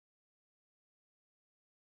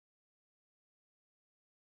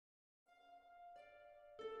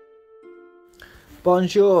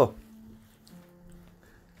Bonjour!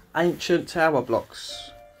 Ancient tower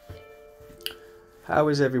blocks. How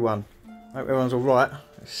is everyone? Hope everyone's alright.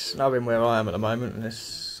 It's snowing where I am at the moment and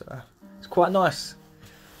it's quite nice.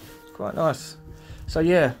 It's quite nice. So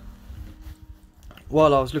yeah,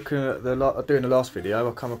 while I was looking at doing the last video,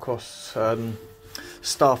 I come across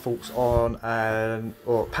star faults on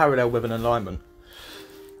or parallel with an alignment.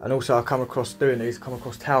 And also I come across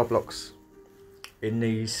tower blocks in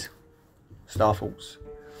these star faults.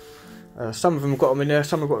 Some of them have got them in there,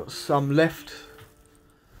 some have got some left,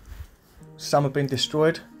 some have been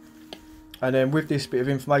destroyed. And then with this bit of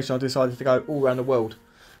information I decided to go all around the world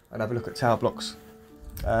and have a look at tower blocks.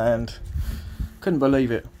 And couldn't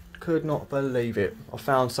believe it, could not believe it. I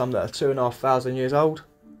found some that are 2,500 years old.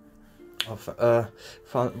 I've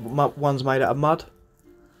found one's made out of mud.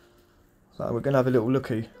 So we're going to have a little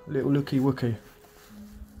looky wookie.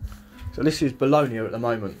 So this is Bologna at the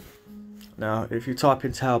moment. Now if you type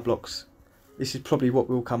in tower blocks, this is probably what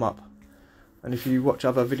will come up. And if you watch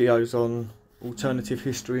other videos on alternative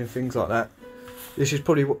history and things like that, this is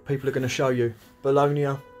probably what people are going to show you.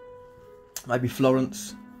 Bologna, maybe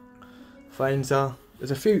Florence, Faenza.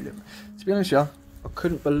 There's a few. To be honest with you, I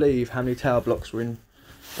couldn't believe how many tower blocks were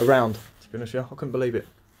around. To be honest with you, I couldn't believe it.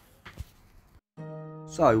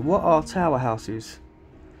 So, what are tower houses?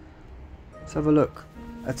 Let's have a look.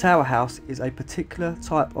 A tower house is a particular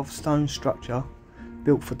type of stone structure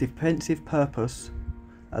built for defensive purpose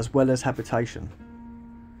as well as habitation.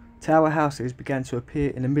 Tower houses began to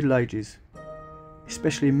appear in the Middle Ages,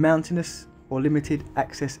 especially in mountainous or limited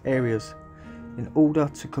access areas, in order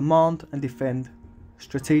to command and defend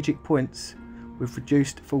strategic points with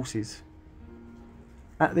reduced forces.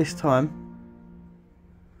 At this time,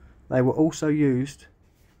 they were also used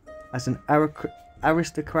as an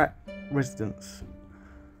aristocrat residence,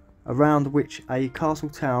 around which a castle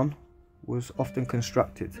town was often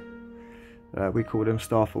constructed. We call them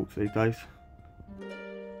star forts these days.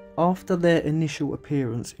 After their initial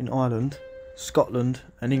appearance in Ireland, Scotland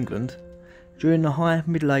and England, during the High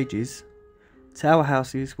Middle Ages, tower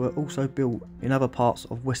houses were also built in other parts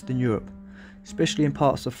of Western Europe, especially in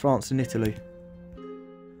parts of France and Italy.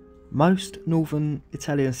 Most northern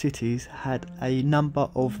Italian cities had a number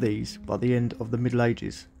of these by the end of the Middle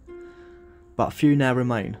Ages, but few now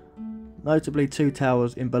remain, notably two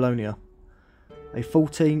towers in Bologna, a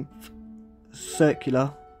 14th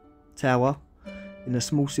circular tower in the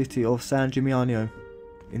small city of San Gimignano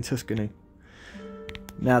in Tuscany.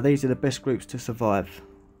 Now these are the best groups to survive.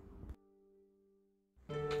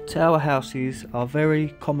 Tower houses are very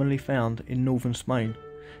commonly found in northern Spain,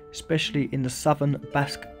 especially in the southern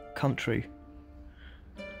Basque country.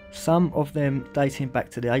 Some of them dating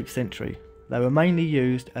back to the 8th century. They were mainly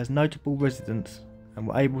used as notable residents and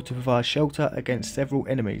were able to provide shelter against several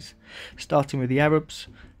enemies, starting with the Arabs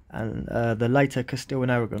and the later Castile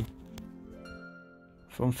and Aragon.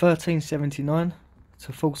 From 1379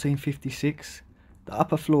 to 1456, the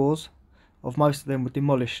upper floors of most of them were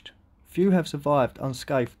demolished. Few have survived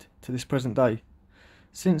unscathed to this present day.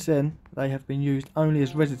 Since then, they have been used only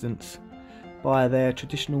as residents by their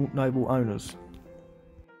traditional noble owners.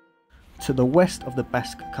 To the west of the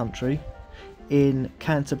Basque country, in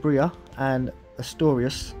Cantabria and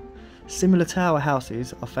Asturias, similar tower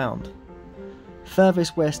houses are found.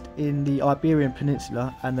 Furthest west in the Iberian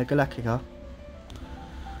Peninsula and the Gallica,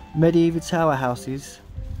 medieval tower houses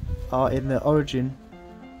are in the origin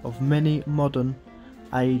of many modern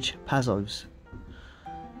age pazzos,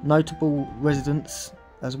 notable residents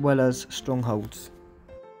as well as strongholds.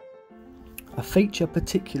 A feature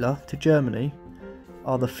particular to Germany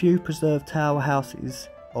are the few preserved tower houses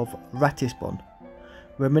of Ratisbon,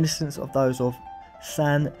 reminiscent of those of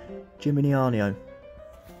San Gimignano.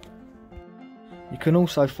 You can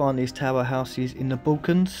also find these tower houses in the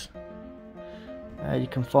Balkans. You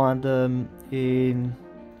can find them in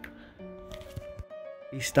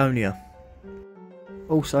Estonia.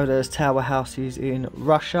 Also there's tower houses in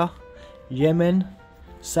Russia, Yemen,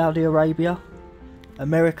 Saudi Arabia,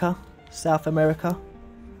 America, South America.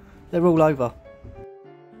 They're all over.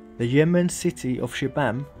 The Yemen city of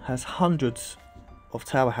Shibam has hundreds of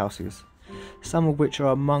tower houses, some of which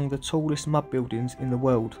are among the tallest mud buildings in the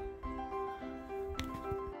world.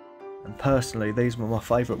 And personally, these were my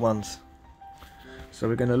favourite ones. So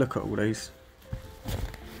we're going to look at all these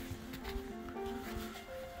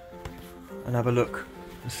and have a look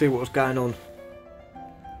and see what's going on.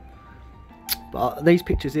 But these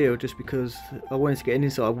pictures here are just because I wanted to get an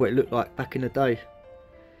insight of what it looked like back in the day,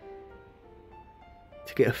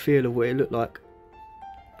 to get a feel of what it looked like.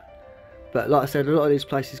 But like I said, a lot of these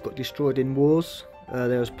places got destroyed in wars.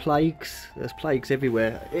 There's plagues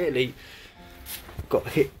everywhere. Italy got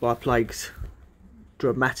hit by plagues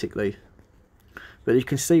dramatically. But you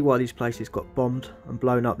can see why these places got bombed and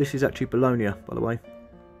blown up. This is actually Bologna, by the way.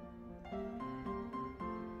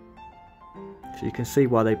 So you can see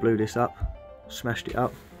why they blew this up, smashed it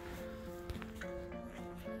up.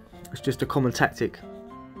 It's just a common tactic.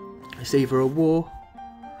 It's either a war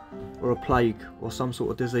or a plague or some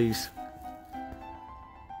sort of disease.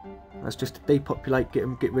 That's just to depopulate, get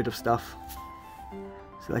rid of stuff,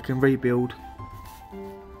 so they can rebuild,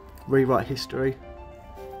 rewrite history.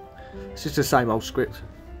 It's just the same old script.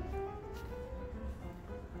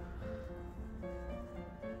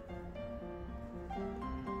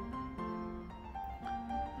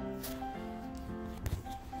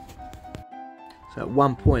 So at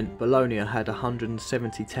one point, Bologna had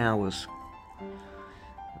 170 towers.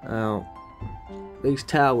 Now, these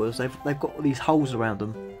towers, they've got all these holes around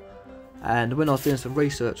them. And when I was doing some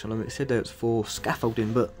research on them, it said that it's for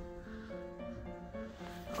scaffolding, but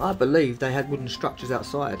I believe they had wooden structures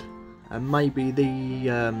outside, and maybe the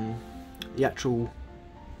actual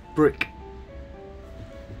brick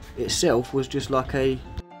itself was just like a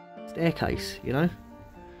staircase, you know,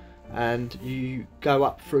 and you go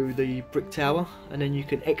up through the brick tower and then you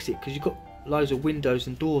can exit, because you've got loads of windows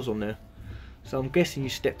and doors on there. So I'm guessing you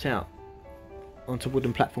stepped out onto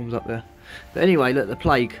wooden platforms up there. But anyway, look, the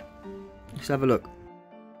plague. Let's have a look.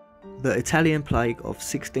 The Italian plague of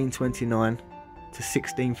 1629 to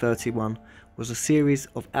 1631 was a series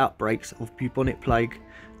of outbreaks of bubonic plague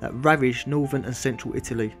that ravaged northern and central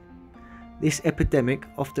Italy. This epidemic,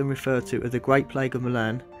 often referred to as the Great Plague of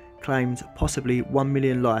Milan, claimed possibly 1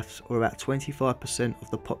 million lives, or about 25% of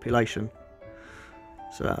the population.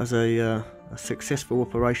 So that was a successful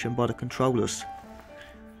operation by the controllers.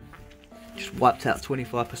 Just wiped out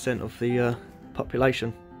 25% of the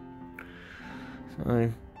population.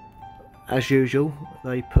 So, as usual,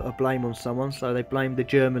 they put a blame on someone, so they blamed the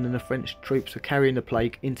German and the French troops for carrying the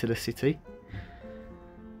plague into the city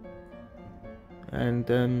and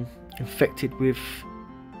infected with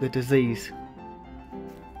the disease.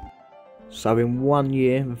 So in 1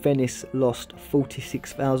 year, Venice lost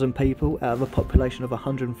 46,000 people out of a population of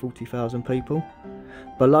 140,000 people.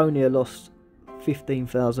 Bologna lost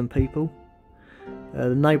 15,000 people.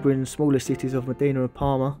 The neighbouring smaller cities of Modena and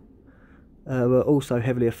Parma were also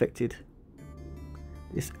heavily affected.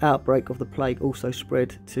 This outbreak of the plague also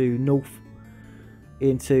spread to north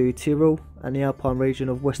into Tyrol and the Alpine region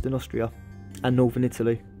of Western Austria and northern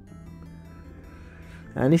Italy.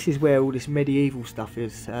 And this is where all this medieval stuff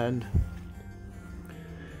is, and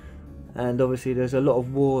obviously there's a lot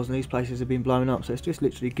of wars and these places have been blown up, so it's just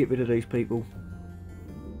literally get rid of these people,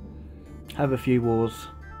 have a few wars,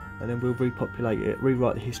 and then we'll repopulate it,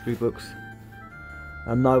 rewrite the history books,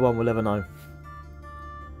 and no one will ever know.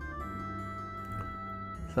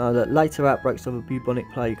 So the later outbreaks of a bubonic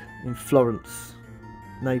plague in Florence,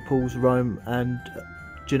 Naples, Rome and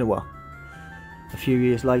Genoa a few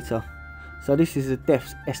years later. So this is the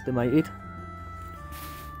deaths estimated,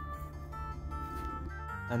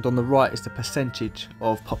 and on the right is the percentage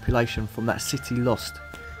of population from that city lost.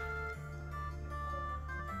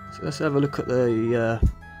 So let's have a look at the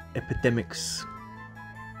epidemics.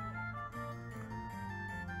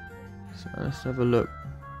 So let's have a look.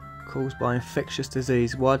 Caused by infectious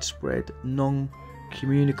disease, widespread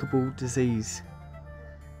non-communicable disease.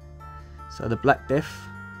 So the Black Death,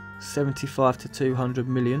 75 to 200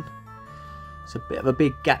 million. It's a bit of a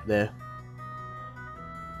big gap there.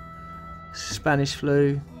 Spanish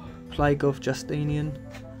flu, plague of Justinian,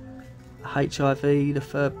 HIV, the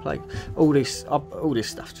third plague. All this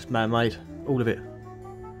stuff just man-made, all of it.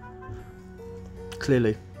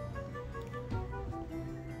 Clearly,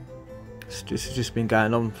 it's just been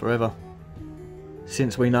going on forever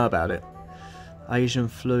since we know about it. Asian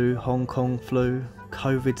flu, Hong Kong flu,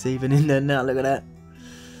 COVID's even in there now. Look at that.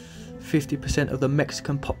 50% of the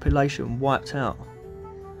Mexican population wiped out.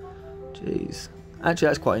 Jeez. Actually,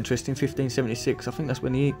 that's quite interesting. 1576. I think that's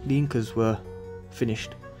when the Incas were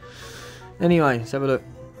finished. Anyway, let's have a look.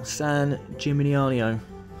 San Gimignano.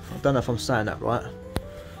 I don't know if I'm saying that right.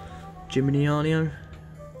 Gimignano.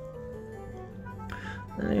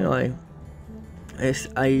 Anyway, it's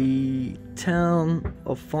a town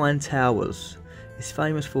of fine towers. It's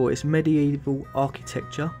famous for its medieval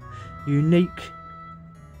architecture, unique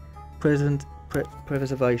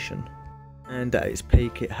preservation, and at its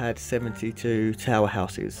peak it had 72 tower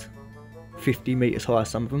houses, 50 metres high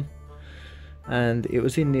some of them, and it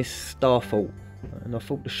was in this star fault, and I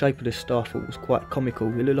thought the shape of this star fault was quite comical.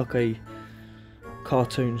 It looked like a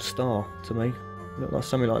cartoon star to me. It looked like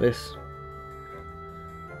something like this,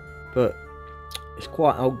 but it's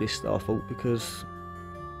quite old, this star fault, because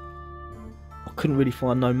couldn't really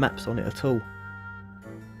find no maps on it at all.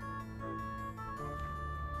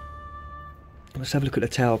 Let's have a look at the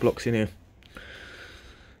tower blocks in here.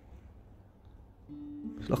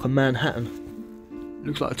 It's like a Manhattan.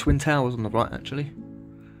 Looks like the Twin Towers on the right actually.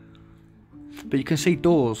 But you can see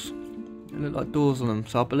doors. They look like doors on them.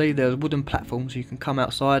 So I believe there's wooden platforms so you can come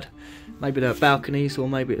outside. Maybe there are balconies, or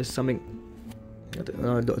maybe it's something, I don't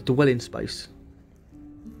know, a dwelling space.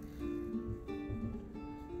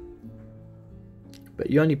 But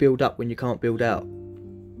you only build up when you can't build out.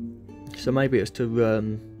 So maybe it's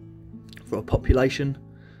to for a population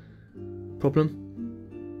problem.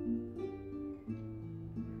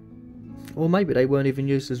 Or maybe they weren't even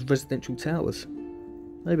used as residential towers.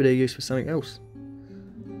 Maybe they're used for something else.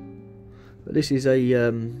 But this is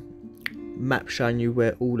a map showing you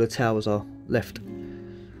where all the towers are left.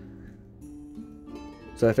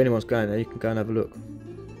 So if anyone's going there, you can go and have a look.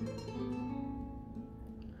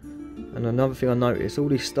 And another thing I noticed, all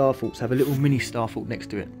these starforts have a little mini starfort next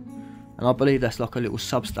to it. And I believe that's like a little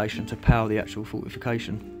substation to power the actual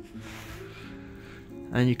fortification.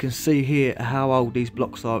 And you can see here how old these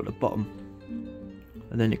blocks are at the bottom.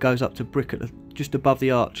 And then it goes up to brick at just above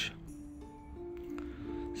the arch.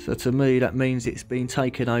 So to me that means it's been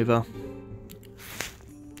taken over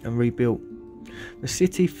and rebuilt. The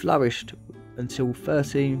city flourished until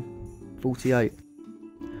 1348,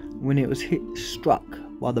 when it was struck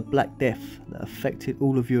by the Black Death that affected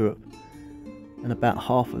all of Europe, and about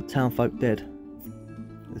half of the townfolk dead.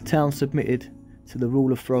 The town submitted to the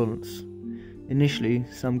rule of Florence. Initially,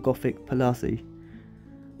 some Gothic palazzi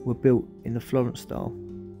were built in the Florence style,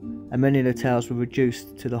 and many of the towers were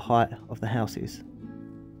reduced to the height of the houses.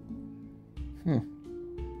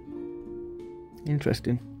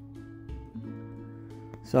 Interesting.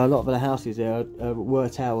 So a lot of the houses there were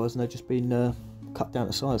towers, and they've just been cut down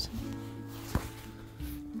to size.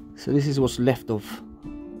 So this is what's left of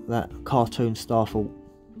that cartoon starfort.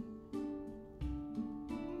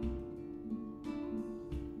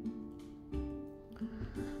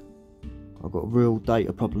 I've got real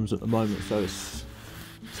data problems at the moment, so it's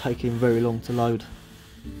taking very long to load.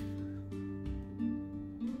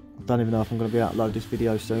 I don't even know if I'm going to be able to upload this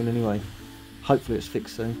video soon anyway. Hopefully it's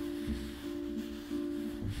fixed soon.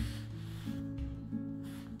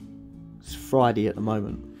 It's Friday at the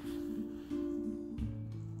moment.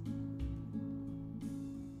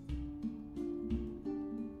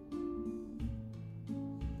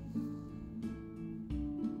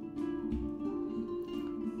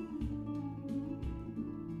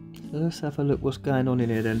 So let's have a look what's going on in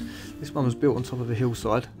here then. This one was built on top of a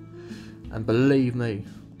hillside, and believe me,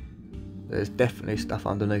 there's definitely stuff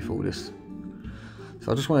underneath all this.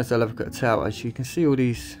 So I just wanted to have a look at the tower. As you can see all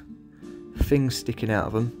these things sticking out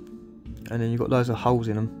of them, and then you've got loads of holes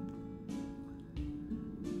in them.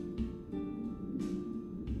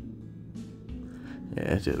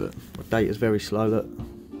 Yeah, look, the data's very slow. Look,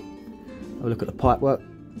 have a look at the pipe work.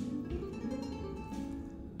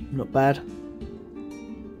 Not bad.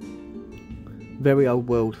 Very old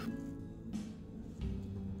world.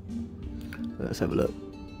 Let's have a look.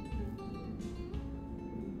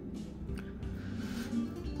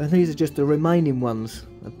 And these are just the remaining ones.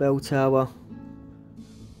 A bell tower.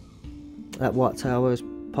 That white tower is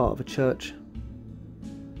part of a church.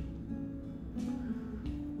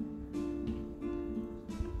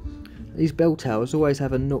 These bell towers always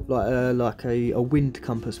have a nook like a wind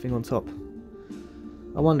compass thing on top.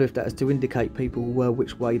 I wonder if that is to indicate people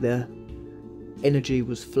which way their energy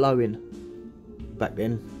was flowing back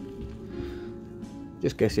then.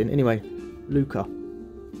 Just guessing. Anyway, Luca,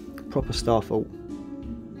 proper starfort.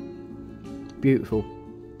 Beautiful.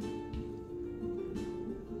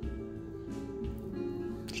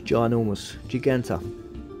 It's ginormous, giganta.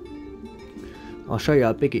 I'll show you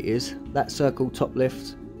how big it is. That circle top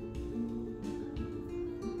left,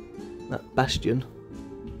 that bastion,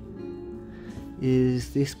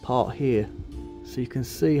 is this part here. So you can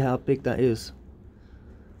see how big that is.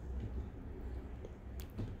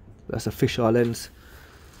 That's a fisheye lens.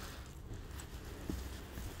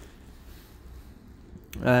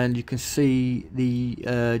 And you can see the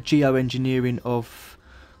geoengineering of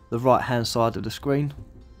the right hand side of the screen.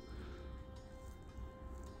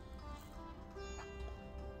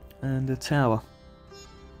 And the tower.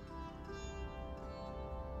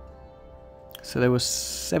 So there was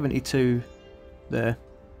 72 there.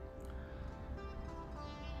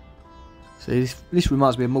 So this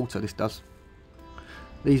reminds me of Malta, this does.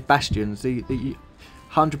 These bastions, the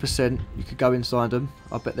 100% you could go inside them.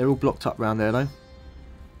 I bet they're all blocked up around there though.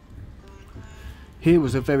 Here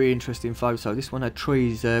was a very interesting photo. This one had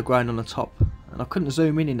trees growing on the top, and I couldn't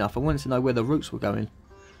zoom in enough. I wanted to know where the roots were going.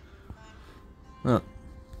 Look,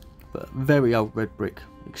 but very old red brick,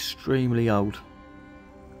 extremely old.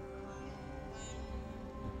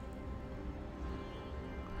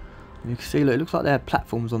 And you can see, look, it looks like they had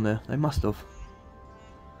platforms on there. They must have.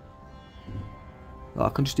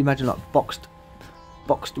 Like, I can just imagine like boxed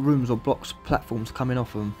rooms or boxed platforms coming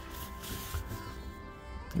off of them.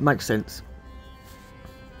 It makes sense.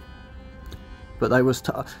 But they was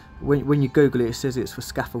when you Google it, it says it's for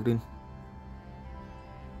scaffolding.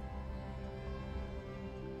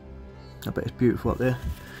 I bet it's beautiful up there,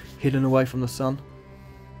 hidden away from the sun.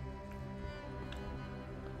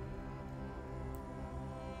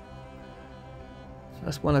 So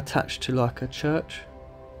that's one attached to like a church.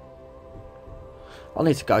 I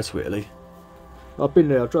need to go to Italy. I've been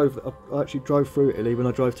there. I actually drove through Italy when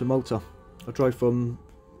I drove to Malta. I drove from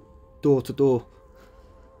door to door,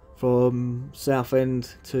 from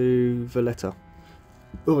Southend to Valletta.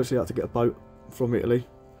 Obviously, I had to get a boat from Italy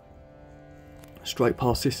straight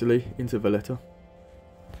past Sicily into Valletta.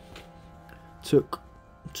 Took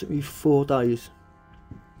me 4 days.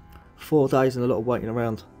 4 days and a lot of waiting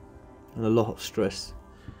around and a lot of stress.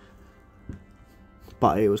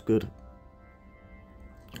 But it was good.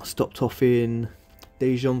 I stopped off in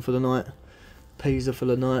Dijon for the night, Pisa for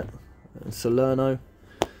the night, and Salerno,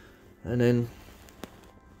 and then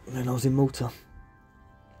I was in Malta.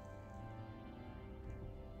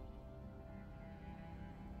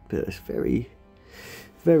 But it's very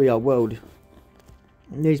old world.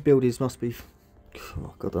 And these buildings must be,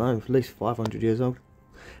 oh God, I don't know, at least 500 years old.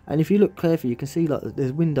 And if you look carefully, you can see like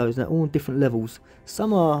there's windows now, all on different levels.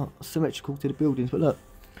 Some are symmetrical to the buildings, but look,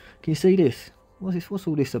 can you see this? What's this? What's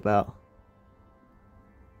all this about?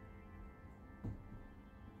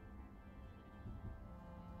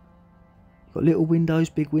 Got little windows,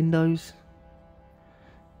 big windows.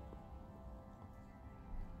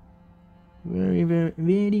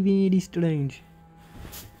 Very strange.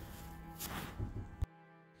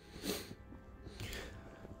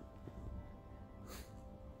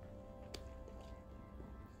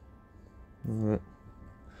 Alright,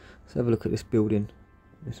 let's have a look at this building.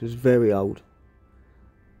 This was very old.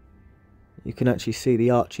 You can actually see the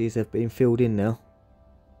arches have been filled in now.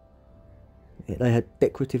 They had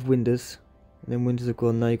decorative windows, and then windows have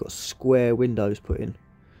gone. Now you've got square windows put in.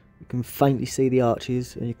 You can faintly see the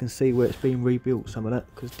arches, and you can see where it's been rebuilt, some of that,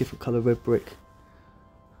 because different colour red brick.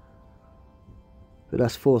 But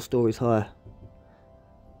that's 4 stories high.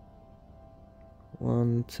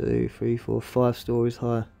 1, 2, 3, 4, 5 stories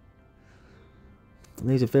high. And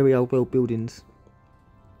these are very old world buildings.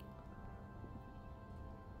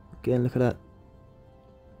 Again, look at that.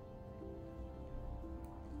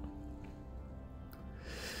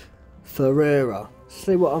 Ferrera.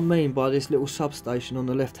 See what I mean by this little substation on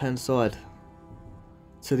the left hand side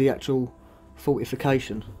to the actual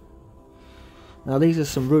fortification. Now these are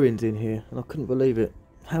some ruins in here, and I couldn't believe it.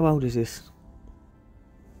 How old is this?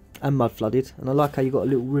 And mud flooded. And I like how you got a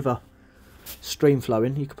little river stream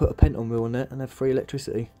flowing. You could put a penton wheel on there and have free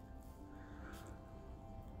electricity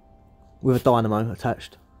with a dynamo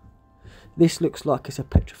attached. This looks like it's a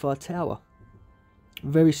petrified tower.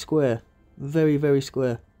 Very square. Very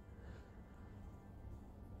square.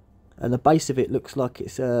 And the base of it looks like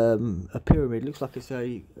it's a pyramid. It looks like it's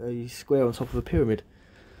a square on top of a pyramid.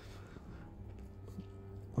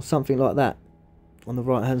 Or something like that on the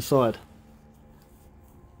right hand side.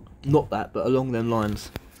 Not that, but along them lines.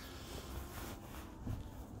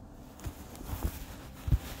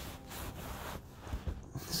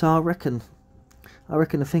 So I reckon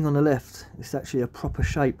the thing on the left is actually a proper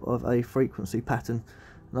shape of a frequency pattern,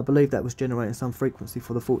 and I believe that was generating some frequency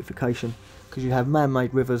for the fortification, because you have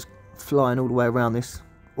man-made rivers flying all the way around this,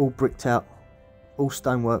 all bricked out, all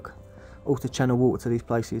stonework, all to channel water to these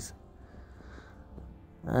places.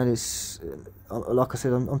 And it's, like I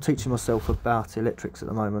said, I'm teaching myself about electrics at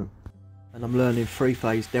the moment, and I'm learning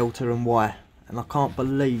 3-phase delta and Y, and I can't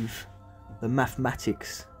believe the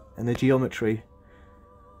mathematics and the geometry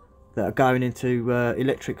that are going into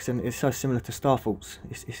electrics, and it's so similar to star faults.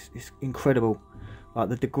 It's incredible, like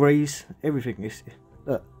the degrees, everything.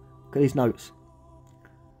 Look at these notes.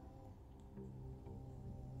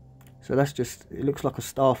 So that's just, it looks like a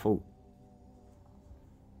star fault.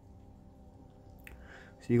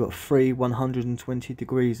 So you've got 3 120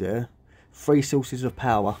 degrees there, 3 sources of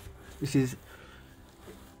power. This is,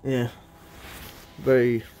 yeah,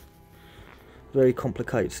 very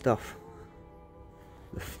complicated stuff.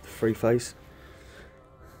 The 3-phase.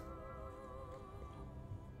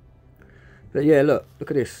 But yeah, look at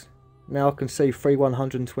this. Now I can see 3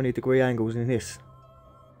 120 degree angles in this.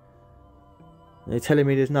 And they're telling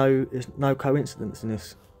me there's no coincidence in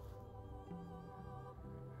this.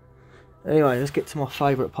 Anyway, let's get to my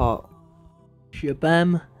favourite part.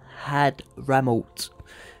 Shibam Hadramawt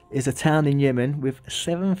is a town in Yemen with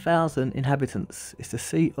 7,000 inhabitants. It's the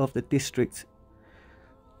seat of the district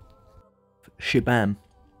Shibam.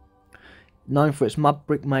 Known for its mud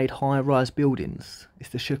brick made high-rise buildings, it's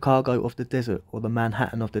the Chicago of the desert, or the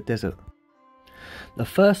Manhattan of the desert. The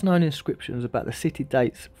first known inscriptions about the city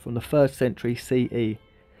dates from the 3rd century CE.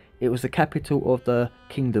 It was the capital of the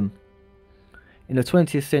kingdom. In the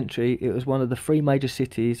 20th century, it was one of the 3 major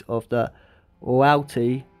cities of the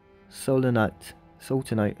Owalte Sultanate.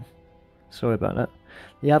 Sorry about that.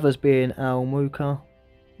 The others being Al-Mukalla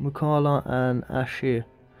and Ashir.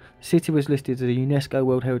 The city was listed as a UNESCO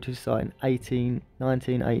World Heritage Site in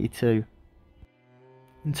 1982.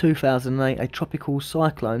 In 2008, a tropical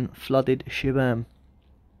cyclone flooded Shibam.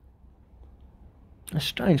 That's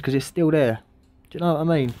strange because it's still there. Do you know what I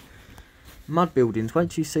mean? Mud buildings.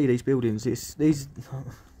 Once you see these buildings, these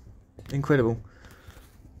incredible.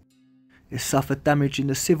 It suffered damage in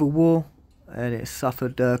the Civil War, and it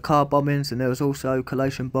suffered car bombings, and there was also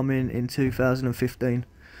collation bombing in 2015.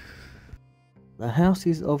 The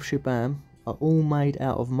houses of Shibam are all made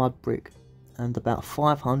out of mud brick, and about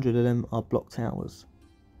 500 of them are block towers,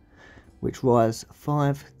 which rise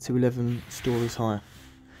 5 to 11 stories high,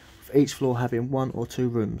 with each floor having 1 or 2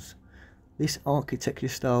 rooms. This architecture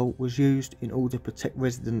style was used in order to protect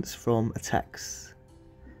residents from attacks.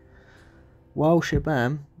 While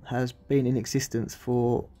Shibam has been in existence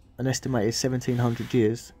for an estimated 1700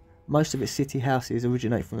 years, most of its city houses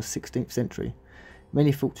originate from the 16th century.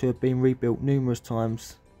 Many thought to have been rebuilt numerous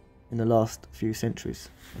times in the last few centuries.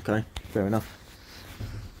 Okay, fair enough.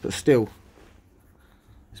 But still,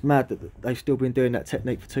 it's mad that they've still been doing that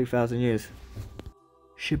technique for 2,000 years.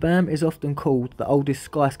 Shibam is often called the oldest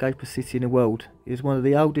skyscraper city in the world. It is one of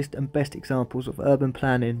the oldest and best examples of urban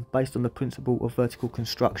planning based on the principle of vertical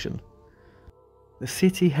construction. The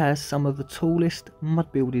city has some of the tallest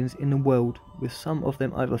mud buildings in the world, with some of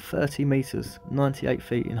them over 30 metres, 98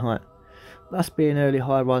 feet in height, thus being early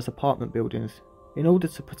high-rise apartment buildings. In order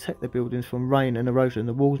to protect the buildings from rain and erosion,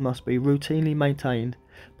 the walls must be routinely maintained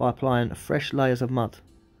by applying fresh layers of mud.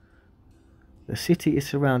 The city is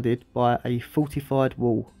surrounded by a fortified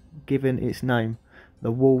wall, giving its name,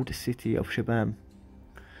 the walled city of Shibam.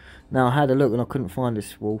 Now, I had a look and I couldn't find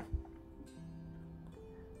this wall,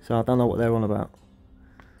 so I don't know what they're on about.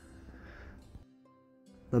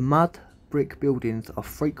 The mud brick buildings are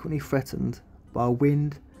frequently threatened by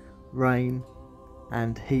wind, rain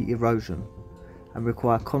and heat erosion, and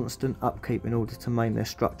require constant upkeep in order to maintain their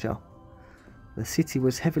structure. The city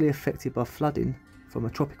was heavily affected by flooding from a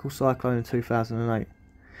tropical cyclone in 2008.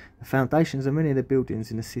 The foundations of many of the buildings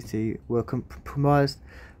in the city were compromised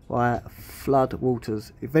by flood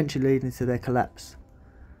waters, eventually leading to their collapse.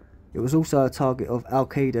 It was also a target of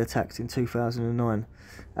Al-Qaeda attacks in 2009.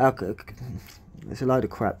 It's a load of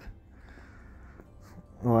crap.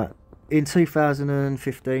 Right. In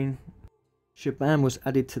 2015, Shibam was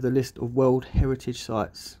added to the list of World Heritage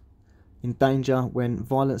Sites in danger when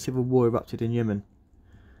violent civil war erupted in Yemen.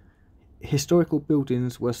 Historical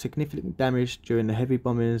buildings were significantly damaged during the heavy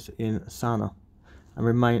bombings in Sana'a and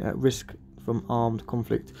remain at risk from armed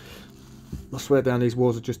conflict. I swear down these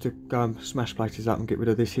wars are just to go and smash places up and get rid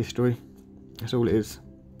of this history. That's all it is.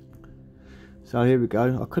 So here we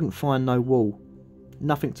go. I couldn't find no wall.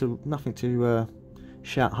 Nothing to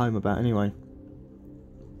shout home about anyway.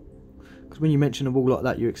 Because when you mention a wall like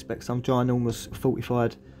that, you expect some ginormous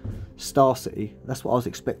fortified star city. That's what I was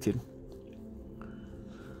expecting.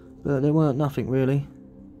 But there weren't nothing really.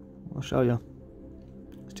 I'll show you.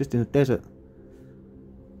 It's just in the desert.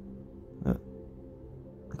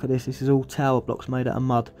 Look at this. This is all tower blocks made out of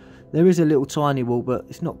mud. There is a little tiny wall, but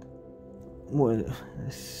it's not. What is it?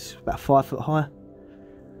 It's about 5 foot high.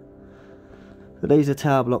 But these are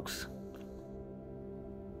tower blocks.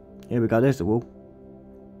 Here we go. There's the wall.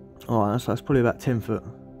 Alright, so it's probably about 10 foot.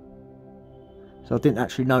 So I didn't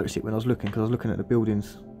actually notice it when I was looking, because I was looking at the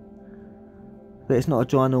buildings. But it's not a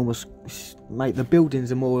ginormous. Mate, the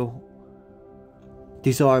buildings are more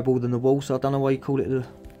desirable than the wall, so I don't know why you call it the.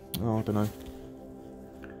 Oh, I don't know.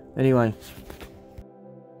 Anyway,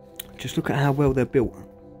 just look at how well they're built.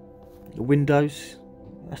 The windows,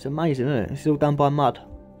 that's amazing, isn't it? This is all done by mud.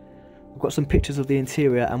 I've got some pictures of the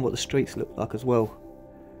interior and what the streets look like as well.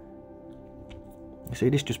 You see,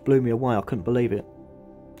 this just blew me away. I couldn't believe it.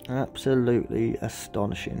 Absolutely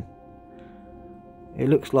astonishing. It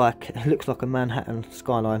looks like a Manhattan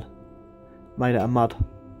skyline made out of mud.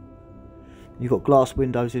 You've got glass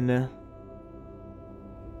windows in there.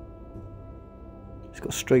 It's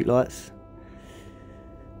got street lights,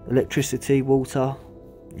 electricity, water,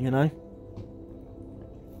 you know.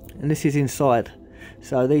 and this is inside.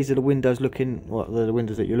 So these are the windows looking, well, they're the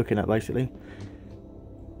windows that you're looking at basically.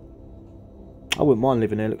 I wouldn't mind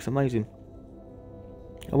living there, it looks amazing.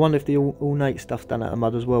 I wonder if the ornate stuff's done out of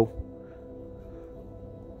mud as well.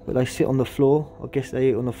 But they sit on the floor, I guess they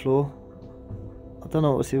eat on the floor. I don't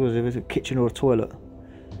know what this was, if it's a kitchen or a toilet.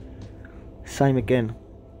 Same again.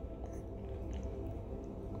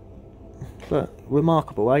 But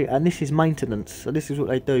remarkable, eh? And this is maintenance, so this is what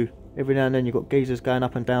they do. Every now and then you've got geezers going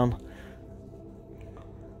up and down,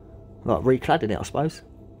 like recladding it, I suppose.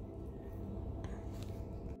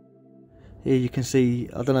 Here you can see,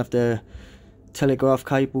 I don't know if they're telegraph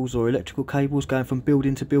cables or electrical cables going from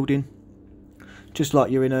building to building, just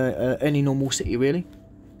like you're in any normal city really.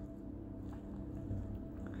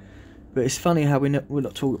 But it's funny how we're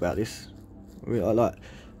not talking about this.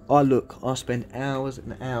 I spend hours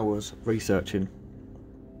and hours researching,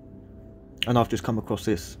 and I've just come across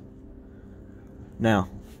this now.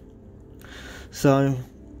 So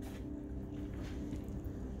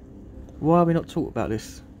why are we not talking about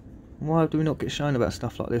this? Why do we not get shown about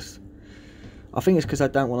stuff like this? I think it's because they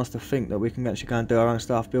don't want us to think that we can actually go and do our own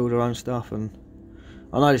stuff, build our own stuff. And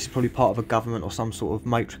I know this is probably part of a government or some sort of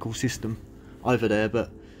matrical system over there,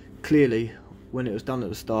 but clearly when it was done at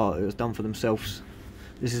the start, it was done for themselves.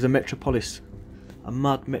 This is a metropolis, a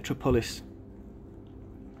mud metropolis.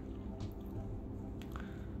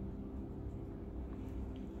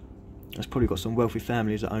 It's probably got some wealthy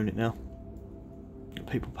families that own it now.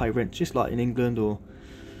 People pay rent, just like in England or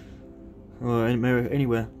in America,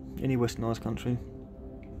 anywhere, any westernised country.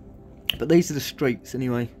 But these are the streets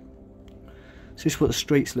anyway. So this is what the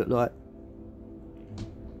streets look like.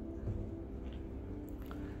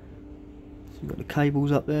 So you've got the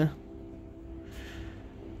cables up there.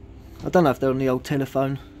 I don't know if they're on the old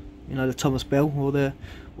telephone, you know, the Thomas Bell, or they're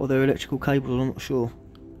electrical cables, I'm not sure.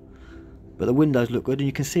 But the windows look good, and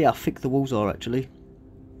you can see how thick the walls are actually.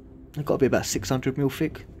 They've got to be about 600mm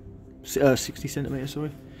thick, 60cm,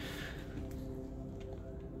 sorry.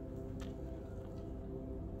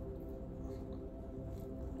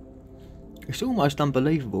 It's almost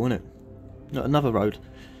unbelievable, isn't it? Not another road.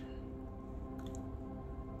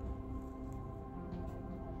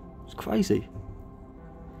 It's crazy.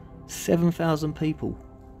 7,000 people.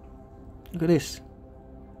 Look at this.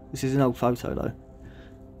 This is an old photo though.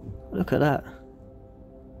 Look at that.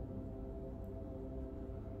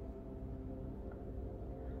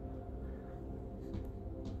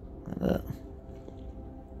 Look at that.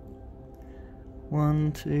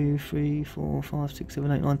 1, 2, 3, 4, 5, 6,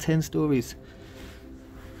 7, 8, 9, 10 stories.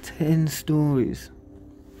 10 stories.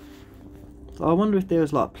 So I wonder if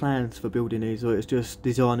there's like plans for building these, or it's just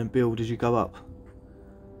design and build as you go up.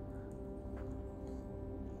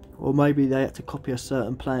 Or maybe they had to copy a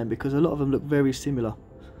certain plan, because a lot of them look very similar.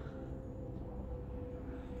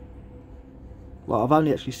 Well, I've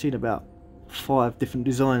only actually seen about 5 different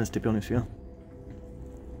designs, to be honest with you.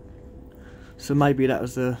 So maybe that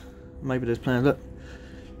was maybe there's plans. Look,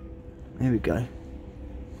 here we go.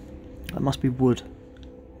 That must be wood.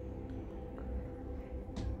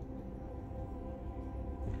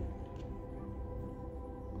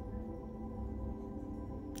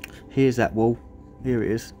 Here's that wall. Here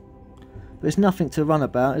it is. But it's nothing to run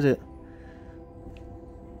about, is it?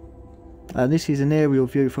 And this is an aerial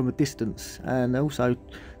view from a distance, and also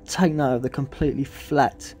take note of the completely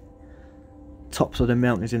flat tops of the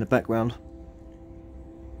mountains in the background.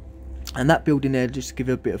 And that building there, just to give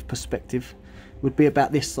you a bit of perspective, would be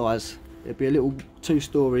about this size. It'd be a little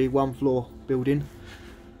 2-storey, 1-floor building,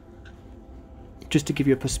 just to give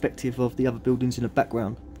you a perspective of the other buildings in the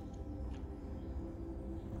background.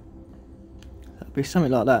 That'd be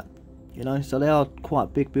something like that, you know. So they are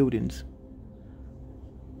quite big buildings.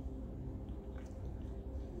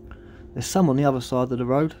 There's some on the other side of the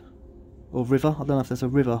road, or river. I don't know if there's a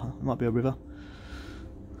river. It might be a river.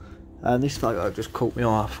 And this photo just caught me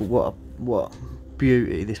eye. I thought, what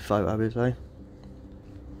beauty this photo is, eh?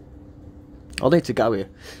 I need to go here,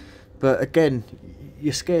 but again,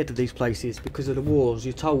 you're scared of these places because of the wars.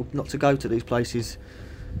 You're told not to go to these places.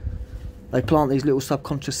 They plant these little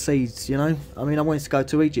subconscious seeds, you know. I mean, I wanted to go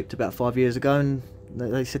to Egypt about 5 years ago, and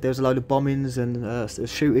they said there was a load of bombings and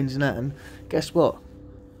shootings and that. And guess what?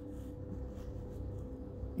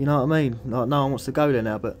 You know what I mean? Like, no one wants to go there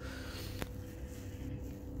now, but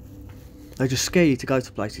they just scare you to go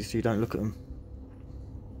to places so you don't look at them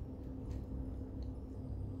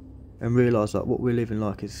and realise that what we're living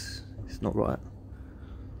like is not right.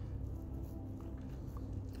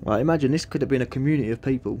 Right, imagine this could have been a community of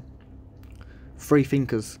people, free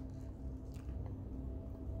thinkers.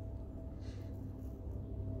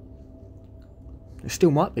 It still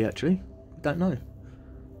might be, actually. Don't know.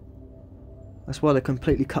 That's why they're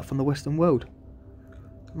completely cut from the Western world.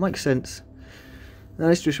 Makes sense. Now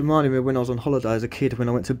this just reminded me of when I was on holiday as a kid, when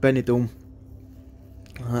I went to Benidorm.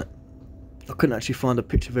 I couldn't actually find a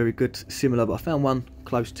picture very good similar, but I found one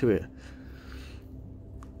close to it.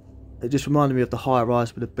 It just reminded me of the high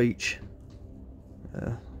rise with the beach,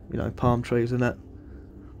 you know, palm trees and that.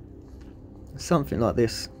 Something like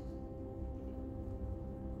this.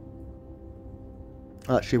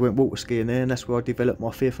 I actually went water skiing there, and that's where I developed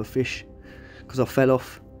my fear for fish, because I fell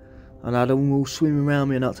off and I had them all swimming around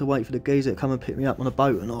me, and I had to wait for the geezer to come and pick me up on a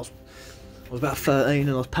boat, and I was about 13 and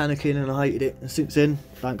I was panicking and I hated it, and since then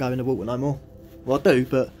I don't go in the water no more. Well, I do,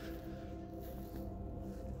 but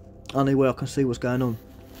only where I can see what's going on.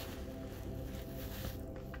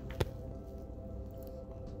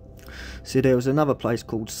 See, there was another place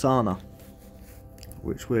called Sana,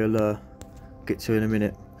 which we'll get to in a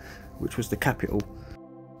minute, which was the capital.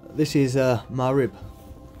 This is Marib,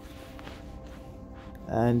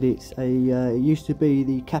 and it's it used to be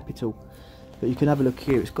the capital, but you can have a look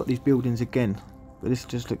here. It's got these buildings again, but this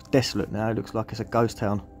just looks desolate now. It looks like it's a ghost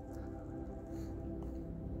town,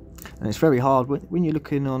 and it's very hard when you're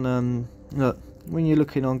looking on look, when you're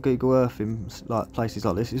looking on Google Earth in like places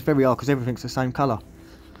like this. It's very hard because everything's the same colour.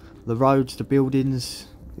 The roads, the buildings,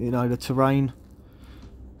 you know, the terrain.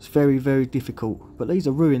 It's very, very difficult. But these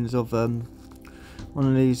are ruins of one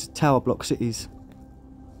of these tower block cities.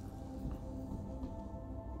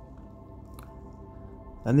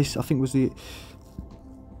 And this, I think, was the...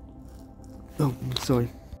 Oh,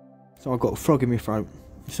 sorry. So I've got a frog in my throat.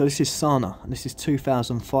 So this is Sana, and this is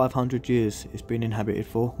 2,500 years it's been inhabited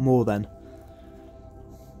for, more than.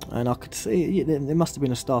 And I could see, there must have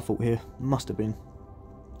been a starfall here, must have been.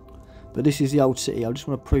 But this is the old city. I just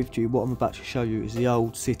want to prove to you what I'm about to show you is the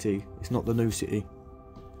old city. It's not the new city.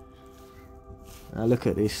 Now look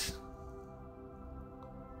at this.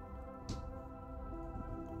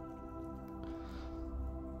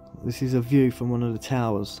 This is a view from one of the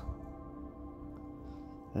towers.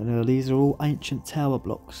 And these are all ancient tower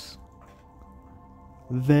blocks.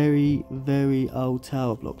 Very, very old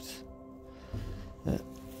tower blocks.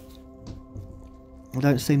 They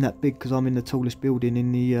don't seem that big because I'm in the tallest building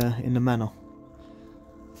in the manor,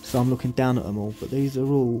 so I'm looking down at them all. But these are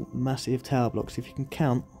all massive tower blocks. If you can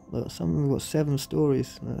count, look, some of them have got 7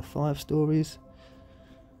 stories, 5 stories.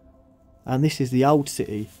 And this is the old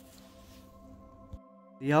city.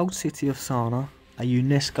 The old city of Sana, a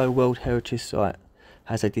UNESCO World Heritage Site,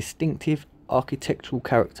 has a distinctive architectural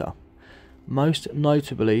character, most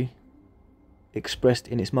notably expressed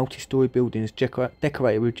in its multi-storey buildings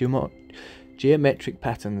decorated with geometric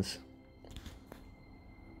patterns.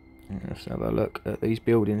 Let's have a look at these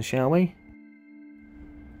buildings, shall we?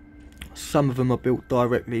 Some of them are built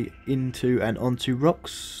directly into and onto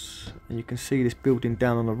rocks, and you can see this building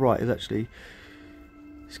down on the right is actually,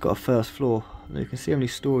 it's got a first floor, and you can see how many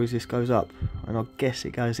stories this goes up, and I guess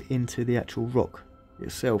it goes into the actual rock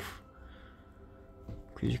itself,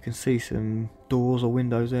 because you can see some doors or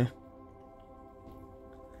windows there.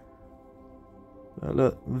 But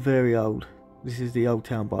look, very old. This is the old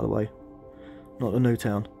town, by the way, not the new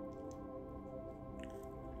town.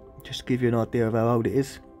 Just to give you an idea of how old it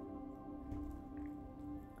is.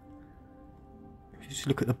 If you just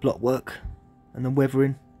look at the block work and the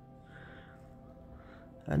weathering.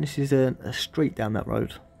 And this is a street down that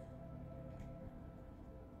road.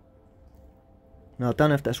 Now I don't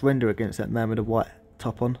know if that's render against that man with the white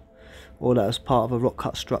top on, or that was part of a rock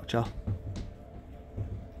cut structure,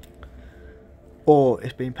 or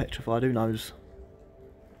it's been petrified, who knows.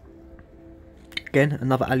 Again,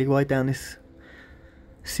 another alleyway down this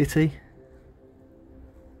city,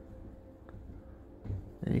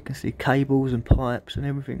 and you can see cables and pipes and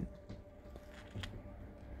everything.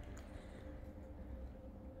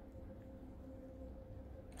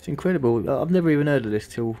 It's incredible. I've never even heard of this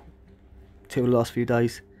till the last few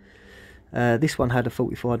days. This one had a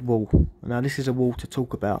fortified wall. Now this is a wall to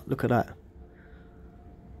talk about. Look at that.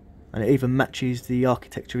 And it even matches the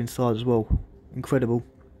architecture inside as well. Incredible.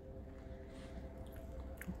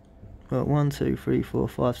 Got 1, 2, 3, 4,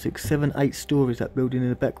 5, 6, 7, 8 stories, that building in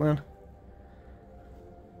the background.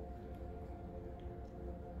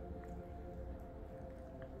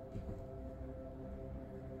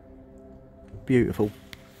 Beautiful.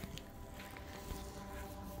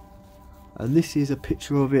 And this is a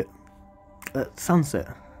picture of it at sunset,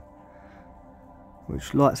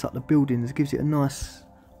 which lights up the buildings, gives it a nice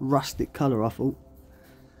rustic colour, I thought.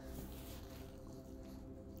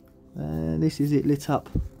 And this is it lit up.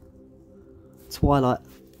 Twilight.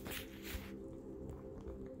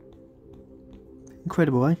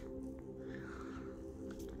 Incredible, eh?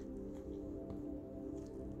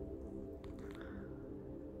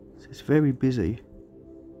 It's very busy.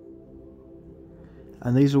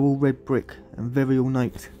 And these are all red brick and very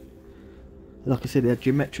ornate. Like I said, they're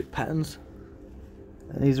geometric patterns.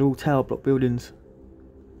 And these are all tower block buildings.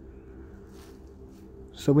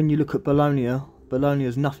 So when you look at Bologna, Bologna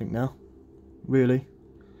is nothing now, really,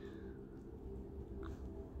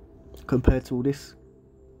 compared to all this.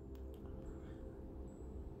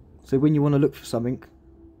 So when you want to look for something,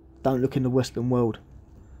 don't look in the Western world,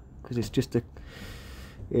 because it's just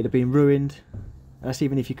it'd have been ruined. And that's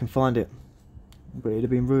even if you can find it, but it'd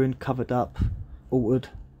have been ruined, covered up, altered.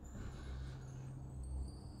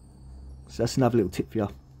 So that's another little tip for you.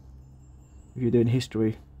 If you're doing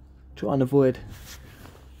history, try and avoid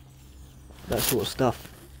that sort of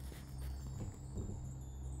stuff.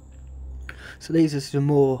 So these are some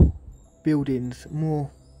more buildings, more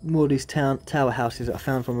of these tower houses that I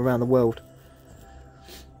found from around the world.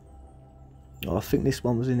 Oh, I think this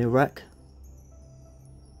one was in Iraq.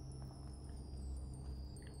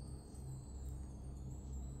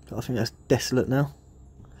 But I think that's desolate now.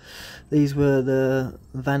 These were the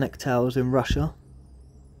Vanek towers in Russia.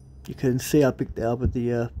 You can see how big they are with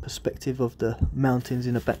the perspective of the mountains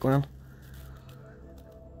in the background.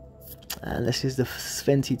 And this is the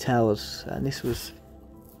Sventi towers, and this was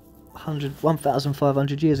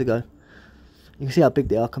 1,500 years ago. You can see how big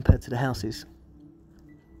they are compared to the houses.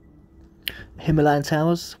 Himalayan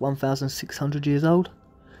towers, 1,600 years old.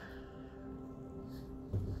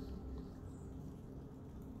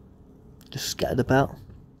 Just scattered about.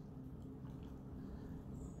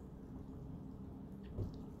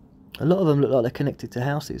 A lot of them look like they're connected to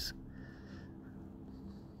houses.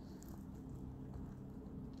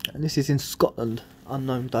 And this is in Scotland,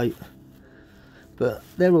 unknown date. But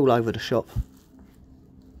they're all over the shop.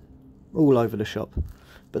 All over the shop.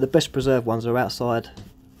 But the best preserved ones are outside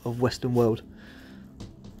of Western world.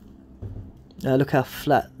 Now look how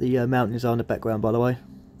flat the mountains are in the background, by the way.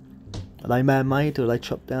 Are they man-made, or are they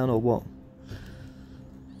chopped down, or what?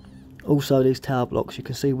 Also these tower blocks, you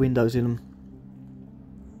can see windows in them.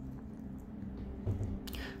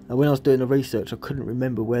 Now when I was doing the research, I couldn't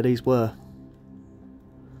remember where these were.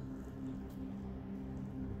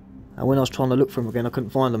 And when I was trying to look for them again, I couldn't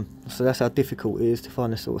find them. So that's how difficult it is to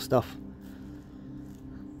find this sort of stuff.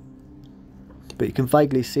 But you can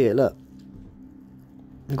vaguely see it, look.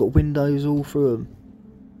 You've got windows all through them.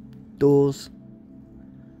 Doors.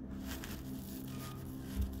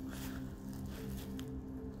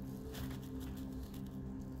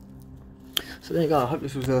 So there you go, I hope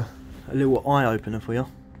this was a little eye-opener for you.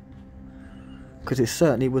 Because it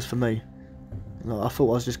certainly was for me. Like, I thought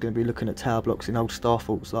I was just going to be looking at tower blocks in old star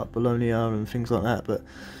forts like Bologna and things like that, but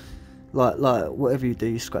like whatever you do,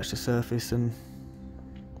 you scratch the surface and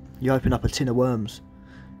you open up a tin of worms.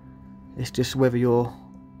 It's just whether you're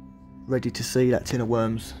ready to see that tin of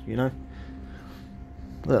worms, you know.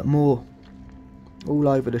 Look, more all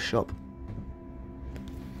over the shop.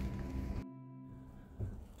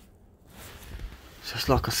 Just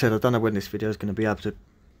like I said, I don't know when this video is going to be able to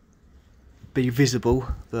be visible,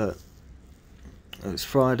 but it's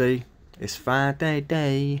Friday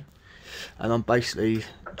day, and I'm basically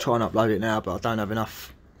trying to upload it now, but I don't have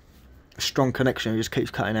enough strong connection. It just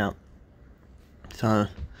keeps cutting out, so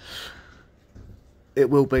it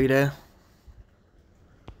will be there.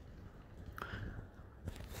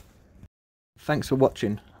 Thanks for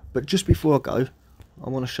watching, but just before I go, I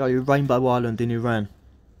want to show you Rainbow Island in Iran.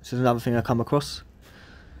 This is another thing I come across,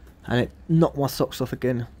 and it knocked my socks off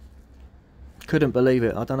again. Couldn't believe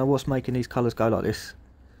it. I don't know what's making these colours go like this.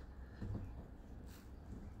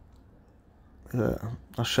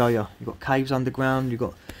 I'll show you. You've got caves underground.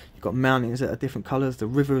 You've got mountains that are different colours. The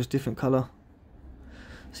river is different colour.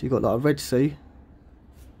 So you've got like a Red Sea,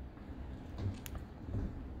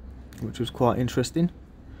 which was quite interesting.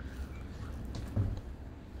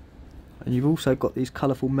 And you've also got these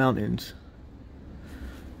colourful mountains.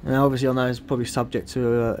 Now obviously I know it's probably subject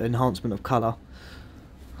to enhancement of colour,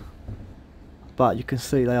 but you can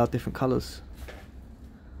see they are different colours.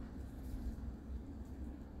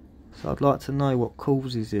 So I'd like to know what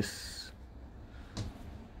causes this.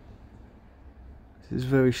 This is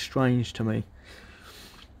very strange to me.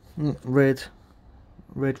 Red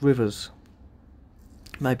rivers.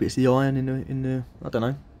 Maybe it's the iron in the I don't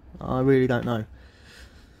know. I really don't know.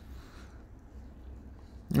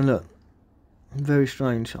 And look, very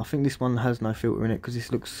strange. I think this one has no filter in it because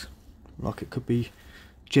this looks like it could be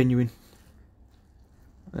genuine.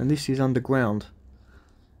 And this is underground.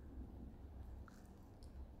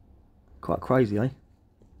 Quite crazy, eh?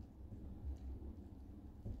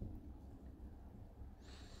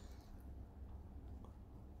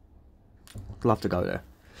 I'd love to go there.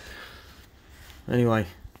 Anyway,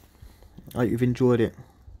 I hope you've enjoyed it.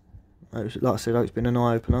 Like I said, I hope it's been an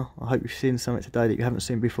eye-opener. I hope you've seen something today that you haven't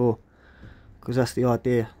seen before, because that's the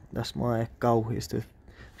idea. That's my goal, is to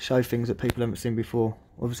show things that people haven't seen before.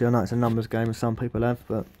 Obviously I know it's a numbers game and some people have,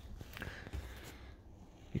 but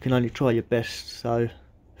you can only try your best. So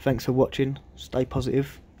thanks for watching, stay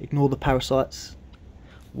positive, ignore the parasites,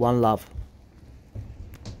 one love.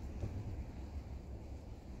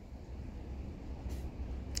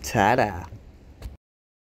 Ta-da.